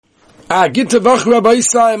Gute Woche, Rabbi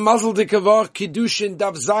Isai, Mazel Dike Woche, Kiddushin,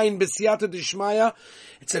 Dav Zayin, B'siyata D'Shmaya.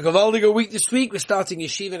 It's a gewaldige week this week. We're starting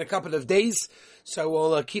Yeshiva in a couple of days, so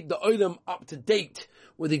we'll keep the Olam up to date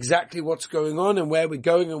with exactly what's going on and where we're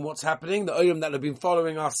going and what's happening. The Olam that have been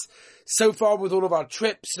following us so far with all of our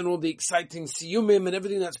trips and all the exciting siyumim and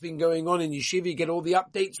everything that's been going on in Yeshiva. You get all the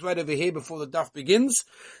updates right over here before the daf begins.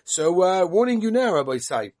 So, warning you now, Rabbi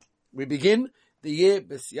Isai. We begin the year,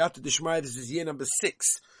 B'siyata D'Shmaya. This is year number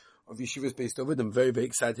 6. Of Yeshivas based over. I'm very, very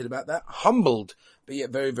excited about that. Humbled, but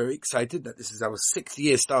yet very, very excited that this is our 6th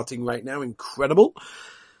year starting right now. Incredible.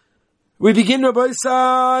 We begin, Rabbi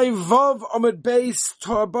Isai, Vav Amud Beis,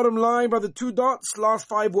 bottom line by the 2 dots, last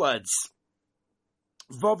 5 words.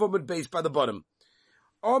 Vav Amud Beis by the bottom.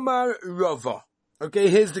 Omar Rava. Okay,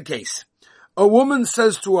 here's the case. A woman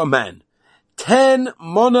says to a man, 10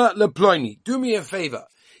 mona leploini. Do me a favor.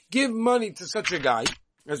 Give money to such a guy,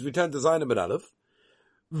 as we turn to Zayin Ben Aleph,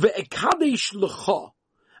 Ve'ekadesh l'cha,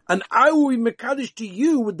 and I will be mekadesh to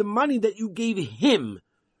you with the money that you gave him.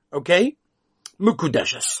 Okay?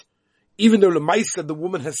 Mekudeshes. Even though l'maisa, the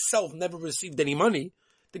woman herself never received any money,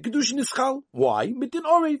 the Kiddushin is chal. Why? Mitin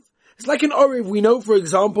orev. It's like an orev. We know, for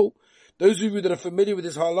example, those of you that are familiar with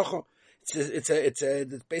this halacha,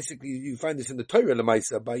 it's basically, you find this in the Torah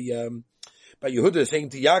l'maisa, by Yehuda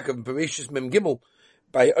saying to Yaakov, Bereshis Mem Gimel,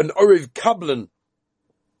 by an orev kablan,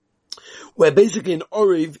 where basically an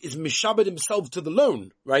Orev is mishabed himself to the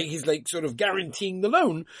loan, right? He's like sort of guaranteeing the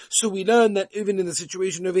loan. So we learn that even in the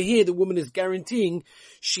situation over here, the woman is guaranteeing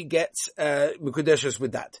she gets Mekudeshes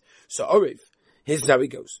with that. So Orev, here's how it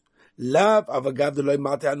goes. Lav avagav deloy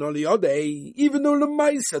mate hanoli odei. Even though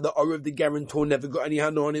l'maisa, the Orev, the guarantor, never got any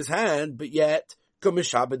hano on his hand, but yet,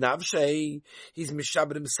 mishabed navshei, he's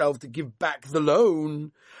mishabed himself to give back the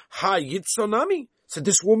loan. Ha yitzonami. So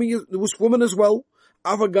this woman as well,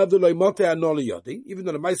 even though the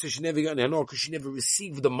Maisa, she never got any hanor because she never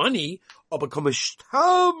received the money,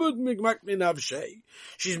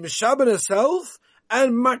 she's mishabed herself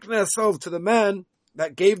and makna herself to the man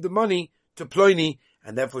that gave the money to Ploini,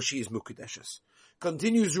 and therefore she is mukudeshes.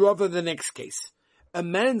 Continues rather the next case. A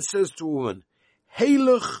man says to a woman,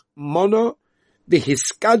 Heilach mona the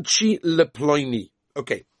hiskadchi le Ploini.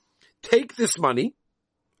 Okay, take this money,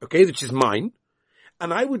 okay, which is mine,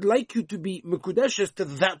 and I would like you to be Mekudeshes to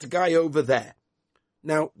that guy over there.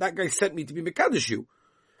 Now, that guy sent me to be Mekadesh you,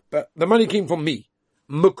 but the money came from me.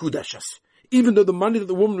 Mekudeshes. Even though the money that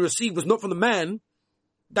the woman received was not from the man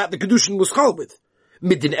that the Kiddushin was chal with.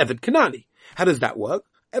 Midin Eved Kanani. How does that work?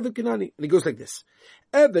 Eved Kanani. And it goes like this.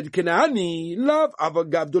 Eved Kanani, love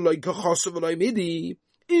avagav doloi kachosav oloi midi.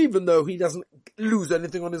 Even though he doesn't lose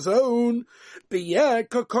anything on his own. B'yeh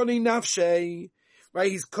kakoni nafshei. Right,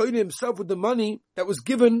 he's koine himself with the money that was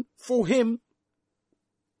given for him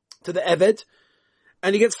to the Eved,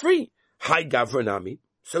 and he gets free. Hi Gavranami.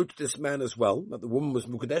 So to this man as well, that the woman was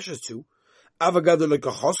Mukadeshes to. Avagadu like a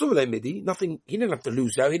chosov midi. Nothing, he didn't have to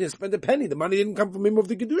lose out, he didn't spend a penny. The money didn't come from him of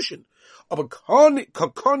the Kiddushin. But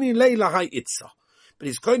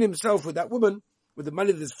he's koine himself with that woman, with the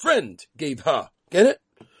money that his friend gave her. Get it?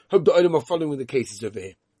 Hope the item are following the cases over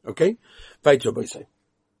here. Okay? Right, Rabbi say.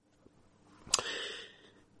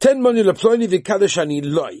 10 money leploini v'kadeshani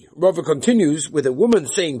loy. Rava continues with a woman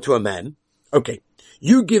saying to a man, okay,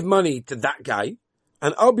 you give money to that guy,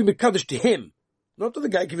 and I'll be mekadesh to him. Not to the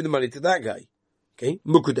guy giving the money to that guy. Okay?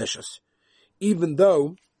 Mukudeshas. Even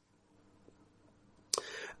though,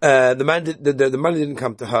 the money didn't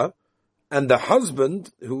come to her, and the husband,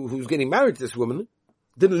 who's getting married to this woman,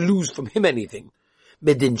 didn't lose from him anything.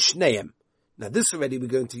 Medin shneim. Now this already we're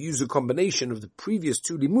going to use a combination of the previous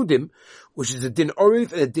 2 limudim, which is a din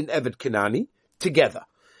Orev and a din Eved Kanani, together.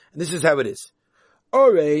 And this is how it is.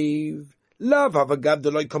 Orev, lav havagav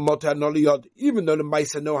deloy kamota hanoliyod, even though the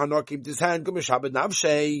Maisa no hanor kept his hand, go mishabed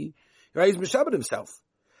navshei. Right, he's mishabed himself.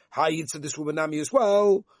 Hayid said this woman nami as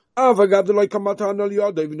well. Avagav deloy kamota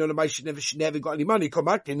hanoliyod, even though the Maisa she never got any money,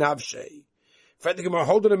 komakti navshei. Fet the Gemara,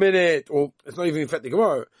 hold on a minute, or it's not even Fet the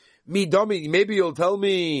Gemara. Me dummy, maybe you'll tell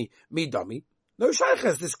me, me dummy. No shaykh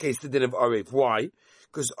has this case the din of Orev. Why?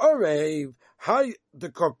 Because Orev, hi the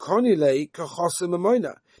kokonile kachosim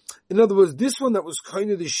amoina. In other words, this one that was kind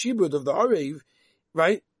of the shibud of the Orev,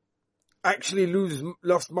 right, actually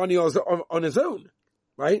lost money on his own,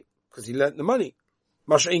 right? Because he learnt the money.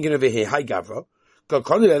 Masha Ingan over here, hi Gavra,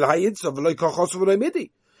 kokonile hayitzav v'loy kachosim v'loy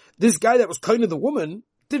midi. This guy that was kind of the woman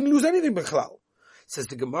didn't lose anything b'chlal. Says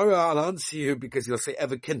the Gemara, I'll answer you because you'll say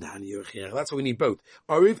Eved Kanani. That's why we need both.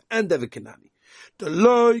 Orev and Eved Kanani.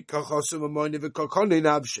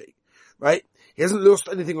 Right? He hasn't lost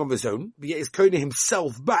anything of his own, but yet he's koine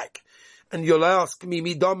himself back. And you'll ask me,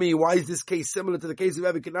 Midami, why is this case similar to the case of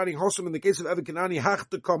Eved Kanani? Hosam, in the case of Eved Kanani,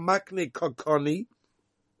 Hachtaka Makne Kakani,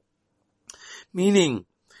 meaning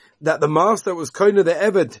that the master was Kona the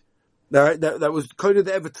Eved, that was Kona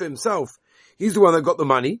the Eved to himself. He's the one that got the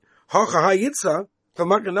money.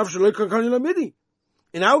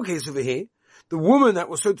 In our case over here, the woman that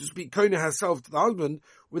was, so to speak, Kona herself to the husband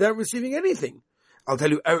without receiving anything. I'll tell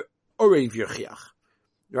you, Orev Yerchiach.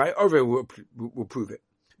 Right? Orev will prove it.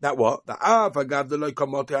 That what? The Avagav the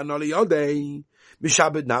Loikomote Anoli Yodei,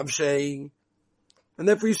 Mishabed Navshe. And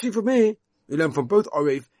therefore you see from here, we learn from both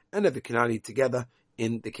Orev and Eved Kanani together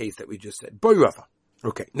in the case that we just said. Boy,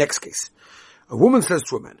 okay, next case. A woman says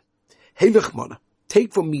to a man, Hevich mana,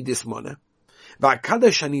 take from me this mana,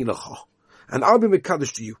 va'kadesh ani lecha, and I'll be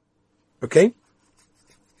mekadesh to you. Okay?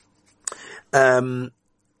 I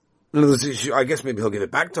guess maybe he'll give it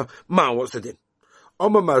back to her. Ma, what's the din?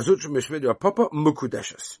 Oma mazutra mishmedu papa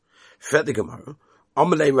mukudeshes. Fet the Gemara.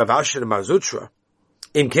 Oma le ravasher mazutra.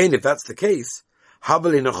 In Cain, if that's the case,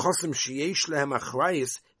 havel in achosim sheyesh lehem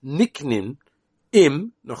achrayis niknin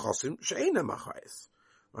im nachosim she'enem achrayis.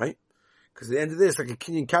 Right? Because at the end of this, like a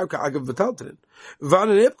kinyan kauka agav v'taltanin.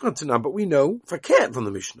 V'anan ipkantanan, but we know, verkehrt from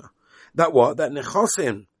the Mishnah, that what? That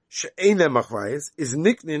nechosim she'enem achrayis is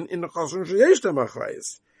niknin in nachosim sheyesh lehem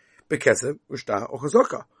achrayis. Bekesev, ushta, or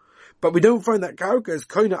chazaka. But we don't find that kauka is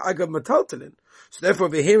kona agav metaltalin. So therefore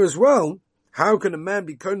over here as well, how can a man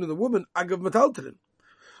be kona the woman agav metaltalin?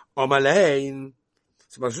 Omalein.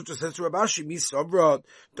 So Masutra says to Rabashi, mi sovrot,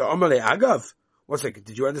 the omale agav. One second,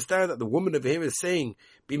 did you understand that the woman over here is saying,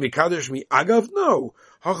 be mikadosh mi agav? No.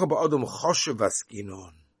 Hacha ba'adam choshev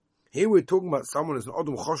askinon. Here we're talking about someone who's an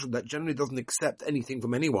adam choshev that generally doesn't accept anything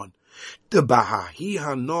from anyone. The bahahi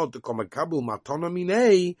hanod, the komakabul matona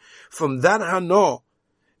minei, from that hanod,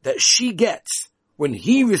 that she gets when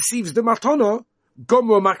he receives the matana,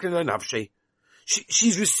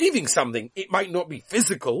 she's receiving something. It might not be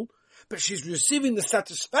physical, but she's receiving the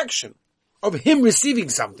satisfaction of him receiving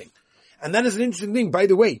something. And that is an interesting thing, by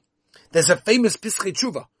the way. There's a famous Pischei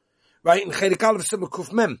Tshuva, right, in Chelik Aleph Simcha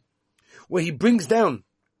Kuf Mem, where he brings down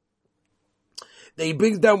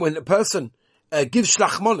when a person gives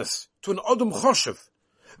shlachmonos to an Odom Choshev.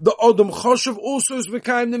 The Odom Choshev also is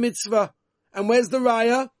Mekayim the mitzvah. And where's the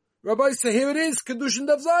raya? Rabbi say, here it is, Kiddushin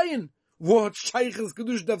Dav Zayin. What shaykhs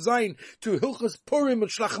Kiddushin Dav Zayin to Hilchas Purim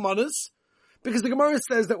and Shlachmanas? Because the Gemara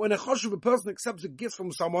says that when a choshev, a person accepts a gift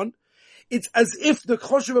from someone, it's as if the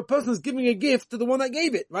choshev, a person is giving a gift to the one that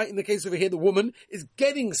gave it, right? In the case over here, the woman is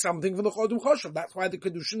getting something from the chodum choshev. That's why the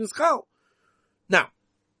Kiddushin is chal. Now,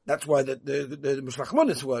 that's why the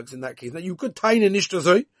Shlachmanas works in that case. Now, you could tie in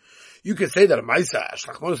ishtazoi. You could say that a Maisa,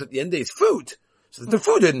 Shlachmanas at the end is food. So there's the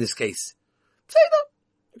food in this case. Say that.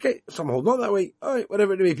 Okay, some hold on that way. Alright,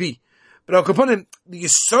 whatever it may be. But Al Kaponim, the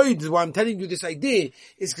Yesod, why I'm telling you this idea,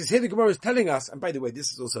 is because here the Gemara is telling us, and by the way,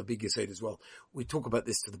 this is also a big Yesod as well. We talk about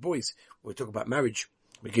this to the boys. When we talk about marriage.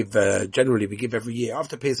 We give, generally, we give every year,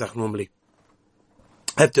 after Pesach normally.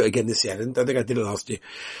 I have to again this year. I think I did it last year.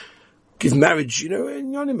 Give marriage,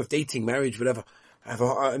 in your name of dating, marriage, whatever.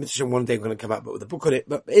 I'm interested one day I'm going to come out with a book on it.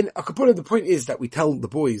 But in Al Kaponim, the point is that we tell the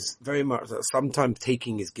boys very much that sometimes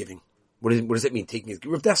taking is giving. What does it mean, taking his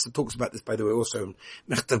gift? Rav Dasta talks about this, by the way, also in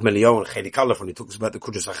Mechtav Melion, Chelik Aleph, when he talks about the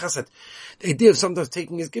Kudus HaChesed. The idea of sometimes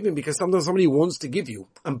taking is giving, because sometimes somebody wants to give you,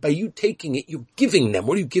 and by you taking it, you're giving them.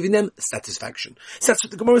 What are you giving them? Satisfaction. So that's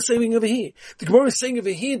what the Gemara is saying over here. The Gemara is saying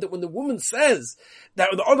over here that when the woman says that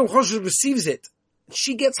when the Adam Choshev receives it,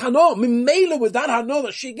 she gets Hano. Mimela with that Hano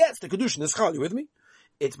that she gets, the Kiddushin is chal. You with me?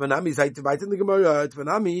 It's Manami Zaytavite in the Gemara. It's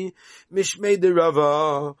Manami Mishmei de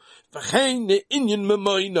Rava. V'chein the Inyan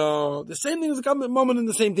Memoina. The same thing as the Gam Mammon and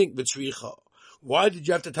the same thing. V'tzricha. Why did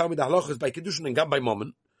you have to tell me the halachas by Kiddushin and Gam by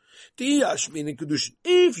Mammon?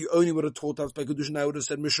 If you only would have taught us by Kiddushin, I would have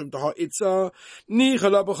said Mishum Taha Itza.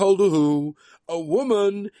 Nichala b'cholduhu. A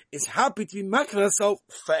woman is happy to be making herself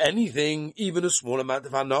for anything, even a small amount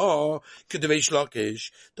of hana. Kedaveish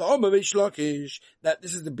Lakish. Ta'oma Veish Lakish. That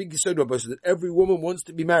this is the big yesod Rabbi, that every woman wants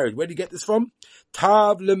to be married. Where do you get this from?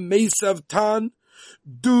 Tav le'meisav tan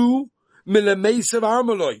du milemeisav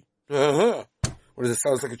armaloi. What does it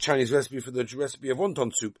sound like a Chinese recipe for the recipe of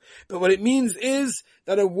wonton soup? But what it means is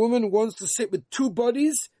that a woman wants to sit with two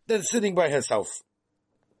bodies than sitting by herself.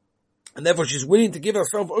 And therefore she's willing to give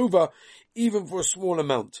herself over even for a small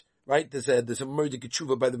amount. Right? There's a Murdik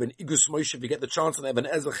Tshuva, by the way, in Igus Moshe, if you get the chance, and I have an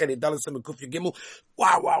Ezra Cheni Dalasem and Kufya Gimel.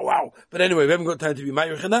 Wow. But anyway, we haven't got time to be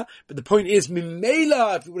Ma'irich in that. But the point is,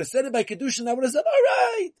 Mimela, if you would have said it by Kiddushin, I would have said,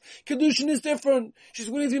 alright, Kiddushin is different. She's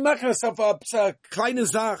willing to be making herself up, kleine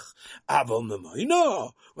Zach. Aval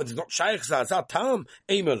Memoina. When it's not Shaykh Zah, Tam,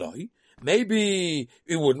 Eimeloi. maybe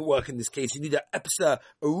it wouldn't work in this case. You need a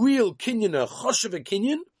real kinyan, a choshev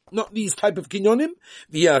kinyan, not these type of kinyonim.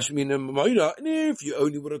 And if you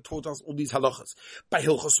only would have taught us all these halachas by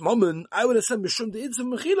Hilchos Mammon, I would have said Mishum de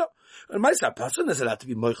Itzim Mechila. And my person is allowed to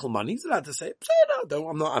be moichel money. He's allowed to say, no,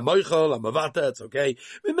 I'm moichel, I'm a vata, it's okay.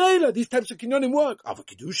 These types of kinyonim work. Ava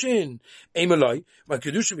Kiddushin, Emaloi. My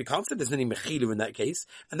Kiddushin, we can't say there's any mechila in that case.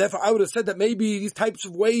 And therefore I would have said that maybe these types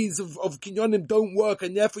of ways of kinyonim don't work,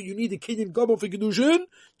 and therefore you need a kinyan gobel for Kiddushin.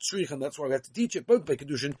 Tzrich, and that's why we have to teach it both by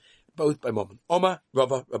Kiddushin, both by Mammon. Oma,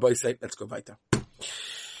 Rava, Rabbi say, let's go weiter.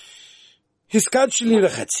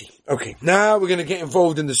 Okay, now we're going to get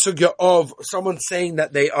involved in the sugya of someone saying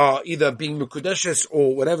that they are either being mukudeshes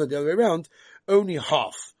or whatever the other way around, only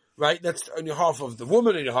half, right? That's only half of the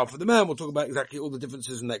woman, only half of the man. We'll talk about exactly all the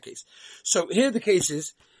differences in that case. So here the case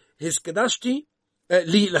is, hiskadashti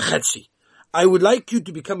li lechetzi. I would like you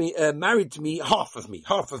to become married to me, half of me.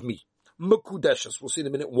 Mukudeshes. We'll see in a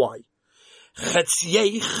minute why.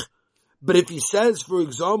 Chetziech. But if he says, for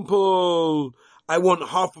example, I want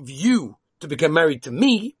half of you to become married to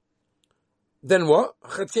me, then what?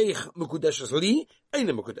 What's the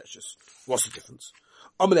difference?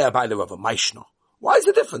 Why is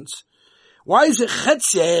the difference? Why is it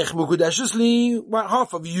half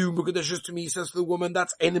of you mukudeshes to me, says the woman,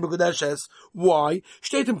 that's eine mukudeshes. Why?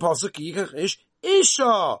 Steht in Pasuk ish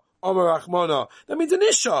isha amar Rachmana. That means an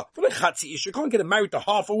isha. You can't get married to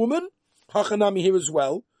half a woman. Hachanami here as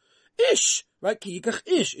well. Ish, right? Ki yikach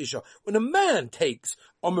ish, isha. When a man takes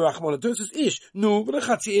Omer Rachmana, it says ish. No, but a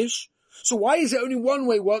chatzi ish. So why is it only one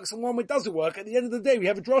way works and one way doesn't work? At the end of the day, we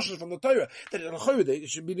have a droshes from the Torah that in a chayudah it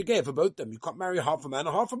should be the gay for both of them. You can't marry half a man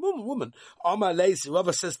and half a woman. Amar leisi,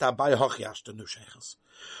 whoever says that by hachiash to no sheikhs.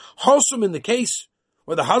 Wholesome in the case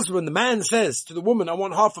where the husband, the man says to the woman, I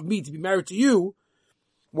want half of me to be married to you.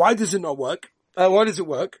 Why does it not work? Why does it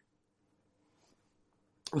work?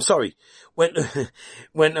 I'm sorry. When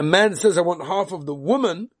a man says, I want half of the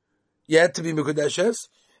woman, to be Mekudeshes,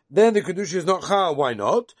 then the Kedusha is not Chal. Why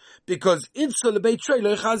not? Because a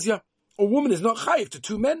woman is not Chayiv to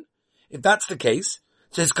two men. If that's the case,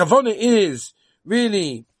 so his Kavanah is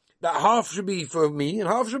really that half should be for me and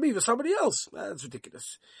half should be for somebody else. That's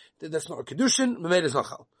ridiculous. That's not a Kiddushin. Mamed is not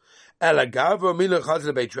Chal.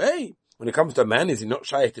 When it comes to a man, is he not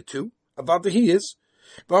Chayiv to two? About he is.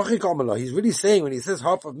 He's really saying when he says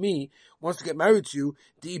half of me wants to get married to you,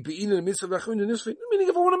 meaning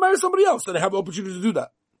if I want to marry somebody else, then I have the opportunity to do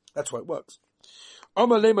that. That's why it works. When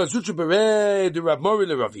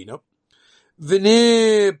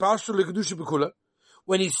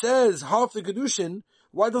he says half the Kiddushin,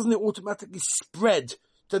 why doesn't it automatically spread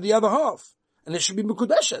to the other half? And it should be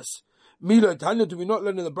Mekudeshes. Do we not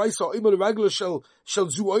learn in the Brisa,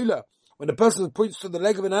 when a person points to the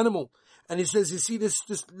leg of an animal, and he says, you see this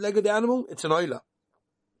leg of the animal? It's an oila.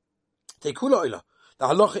 Take kula oila. The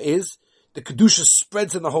halacha is, the kedusha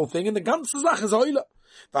spreads in the whole thing, and the ganze zach is oila.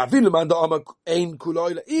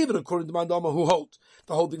 Even according to Mandama who holds,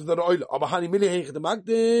 the whole thing is not oila.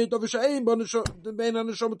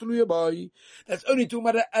 That's only talking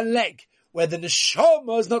about a leg, where the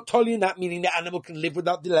neshama is not totally in that, meaning the animal can live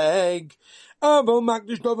without the leg. But to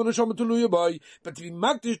be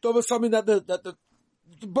magdish dova something that the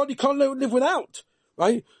body can't live without,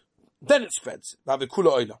 right? Then it spreads.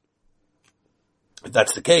 If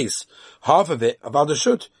that's the case, half of it, Avada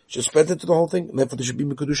should spread into the whole thing, and therefore there should be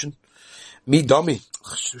Mekudushin. Me dummy.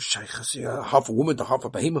 Half a woman to half a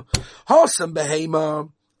behema. Hasam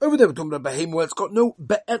behema. Over there we're talking about behema where it's got no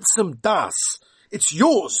be'etzem das. It's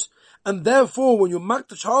yours. And therefore, when you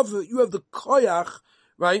makdash half of it, you have the koyach,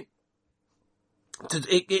 right?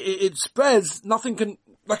 It spreads, nothing can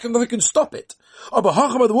stop it. Oh, but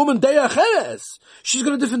Hachama, the woman, Deya Cheres. She's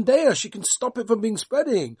got a different Deya. She can stop it from being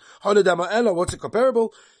spreading. What's it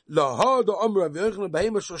comparable? It's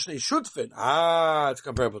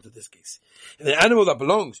comparable to this case. In the animal that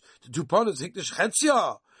belongs to two partners,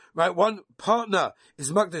 right? One partner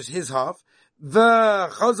is makdash his half.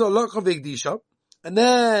 And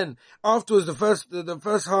then afterwards, the first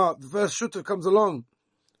shutta comes along,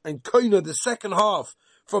 and koina the second half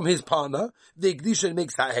from his partner, the Kiddushin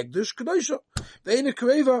makes that hekdush kedusha. The ene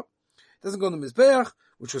kareva doesn't go on the mizbeach,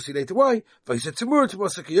 which we'll see later why. So there's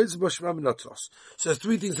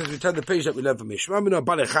three things as we turn the page that we learned from Mishmamina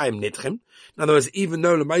Balechayim Nitchem. In other words, even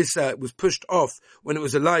though Lamaisa was pushed off when it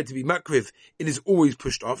was allowed to be makriv, it is always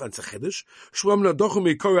pushed off, and it's a chiddush. Shmamina Dochum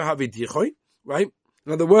Mikora Havi Dichoy, right?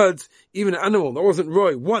 In other words, even an animal that wasn't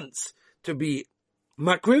roy wants to be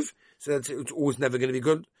makriv, so that's it's always never going to be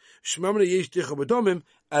good. Shmamina Yesh Dicha B'domim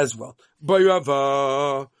as well.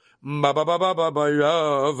 Bayava Ma ba ba ba ba ba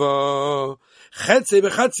Rava. Chetze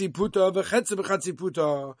b'chatzi puta, v'chetze b'chatzi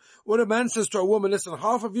puta. What a man says to a woman, listen,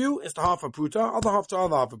 half of you is to half a puta, other half to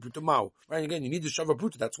other half a puta. Mao. Right, again, you need to shove a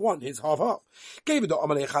puta, that's one, his half. Gave it the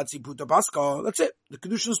amalei chatzi puta paska, that's it. The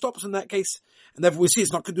Kiddushin stops in that case. And therefore we see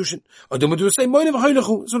it's not Kiddushin. Or then we do the same, moine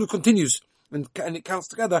v'hoilechu, it sort of continues. And it counts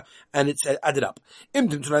together, and it's added up. Then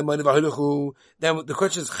the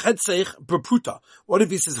question is, chetzech berputa. What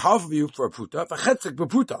if he says half of you for a puta, chetzech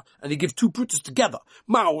berputa, and he gives two putas together?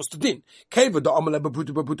 Ma, what's the din? Keva da amale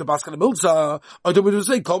berputa basket milza. I don't want to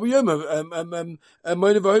say kol b'yom.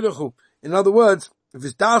 In other words, if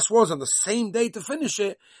his das was on the same day to finish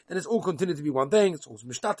it, then it's all continued to be one thing. It's all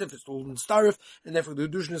mishtatif, it's all starif, and therefore the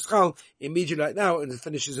Kiddushin is chal immediately like now, and it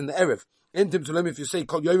finishes in the erev. If you say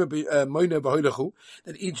that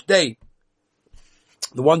each day,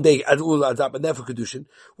 the one day adds up, and therefore Kiddushin,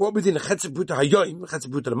 what within Chetzeputa Hayoim,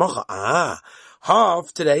 Chetzeputa Lamacha?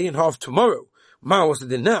 Half today and half tomorrow. Ma, what's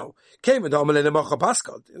it in now? Came with Amalei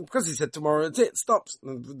Pascal. Because he said tomorrow, it's it, stops.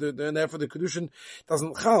 And therefore the Kiddushin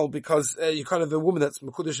doesn't chal, because you kind of a woman that's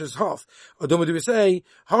Mekudesh is half. Or do we say,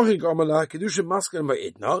 Harig Amalei Kiddushin Maskel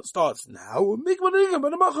Ma'id? No, it starts now, and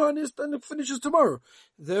it finishes tomorrow.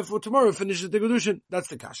 Therefore tomorrow finishes the Kiddushin. That's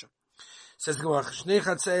the kasha. Says the Gemara,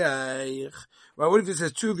 well, what if it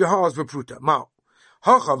says two of your halves were pruta? Ma.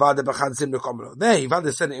 There, he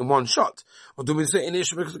rather said it in one shot. Or do we say in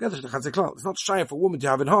Isha because together? It's not shy for a woman to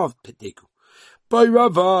have in half. Piteku. By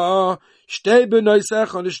Rava, someone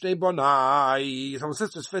says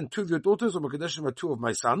to spend two of your daughters, or Mekadesh were two of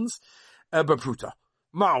my sons, Bapruta.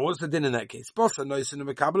 Ma, what's the din in that case? Bossa nois in the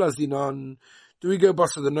Mekabel as dinon. Do we go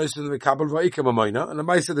bossa the nois in the Mekabel? Va'ikam amayna. And the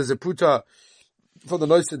Maisa there's a puta for the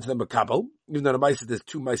nois into the Mekabel, even though the Maisa there's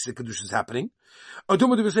two Maisa Kedushas happening. Or do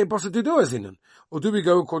we say bossa to do as dinon? Or do we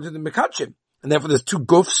go according to the Mekachim? And therefore there's two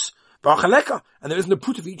gufs, Ba'achaleka, and there isn't a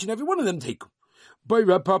puta for each and every one of them take.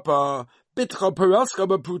 Boira papa, bitcha paraska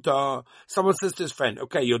bapruta. Someone says to his friend,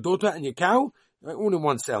 okay, your daughter and your cow, all in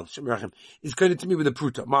one cell, is going to me with a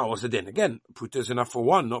pruta. Ma, what's the din? Again, pruta is enough for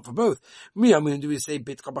one, not for both. Me, I'm going to do is say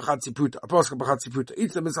bitcha bachatzi pruta, apaska bachatzi pruta. Each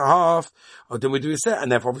of them is a half. Or then we do is say,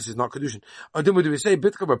 and therefore obviously it's not Kiddushin. Or then we do is say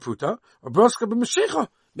bitcha bapruta, or braska b'mashicha.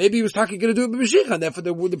 Maybe he was talking going to do it b'mashicha, and therefore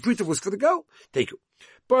the pruta was for the girl. Take it.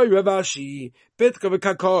 Boy Ravashi, bitcha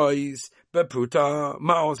b'kakois, b'pruta,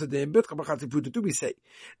 ma'os adim, bitcha b'chatzi pruta, do we say?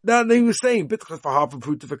 Then he was saying, bitcha for half a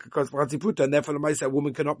pruta, for kakos b'chatzi pruta, and therefore the Maisa, a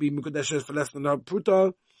woman cannot be mukadeshes for less than a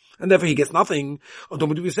pruta, and therefore he gets nothing. Or do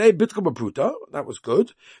we say, bitcha b'pruta, that was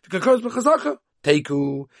good, for kakos b'chazaka.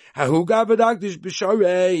 Teiku, hahu gavadagdish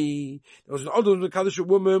b'shorei. There was an old Kaddish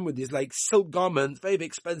woman with these like silk garments, very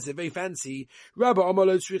expensive, very fancy. Rabba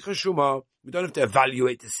Amalot Shricha Shuma. We don't have to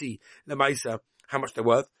evaluate to see the Maisa how much they're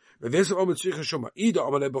worth. If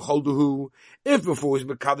before he's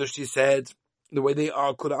Kaddish, he said the way they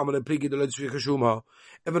are, everyone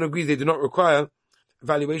agrees they do not require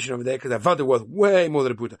evaluation over there because they're worth way more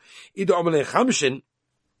than a puta.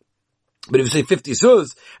 But if you say 50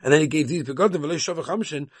 zuz, and then he gave these begotten v'lo shavu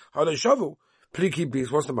chamshin, how do shavu? Pliki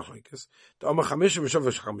b'is, what's the machlokes? The amar chamishin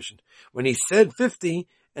v'shavu chamshin. When he said 50,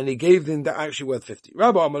 and he gave them that actually worth 50.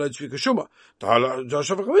 Rabbi amar tzvika shuma, the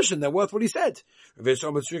shavu chamshin, they're worth what he said. If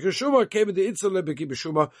amar tzvika shuma, came in the itzal lebeki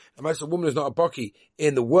b'shuma, and my woman is not a baki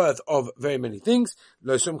in the worth of very many things,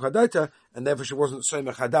 lo sum chadaita, and therefore she wasn't so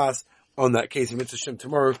mechadas on that case. In Mitzvah Shem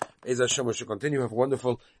tomorrow, Be'ez Hashem, we should continue. Have a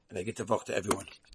wonderful, and I get to vach to everyone.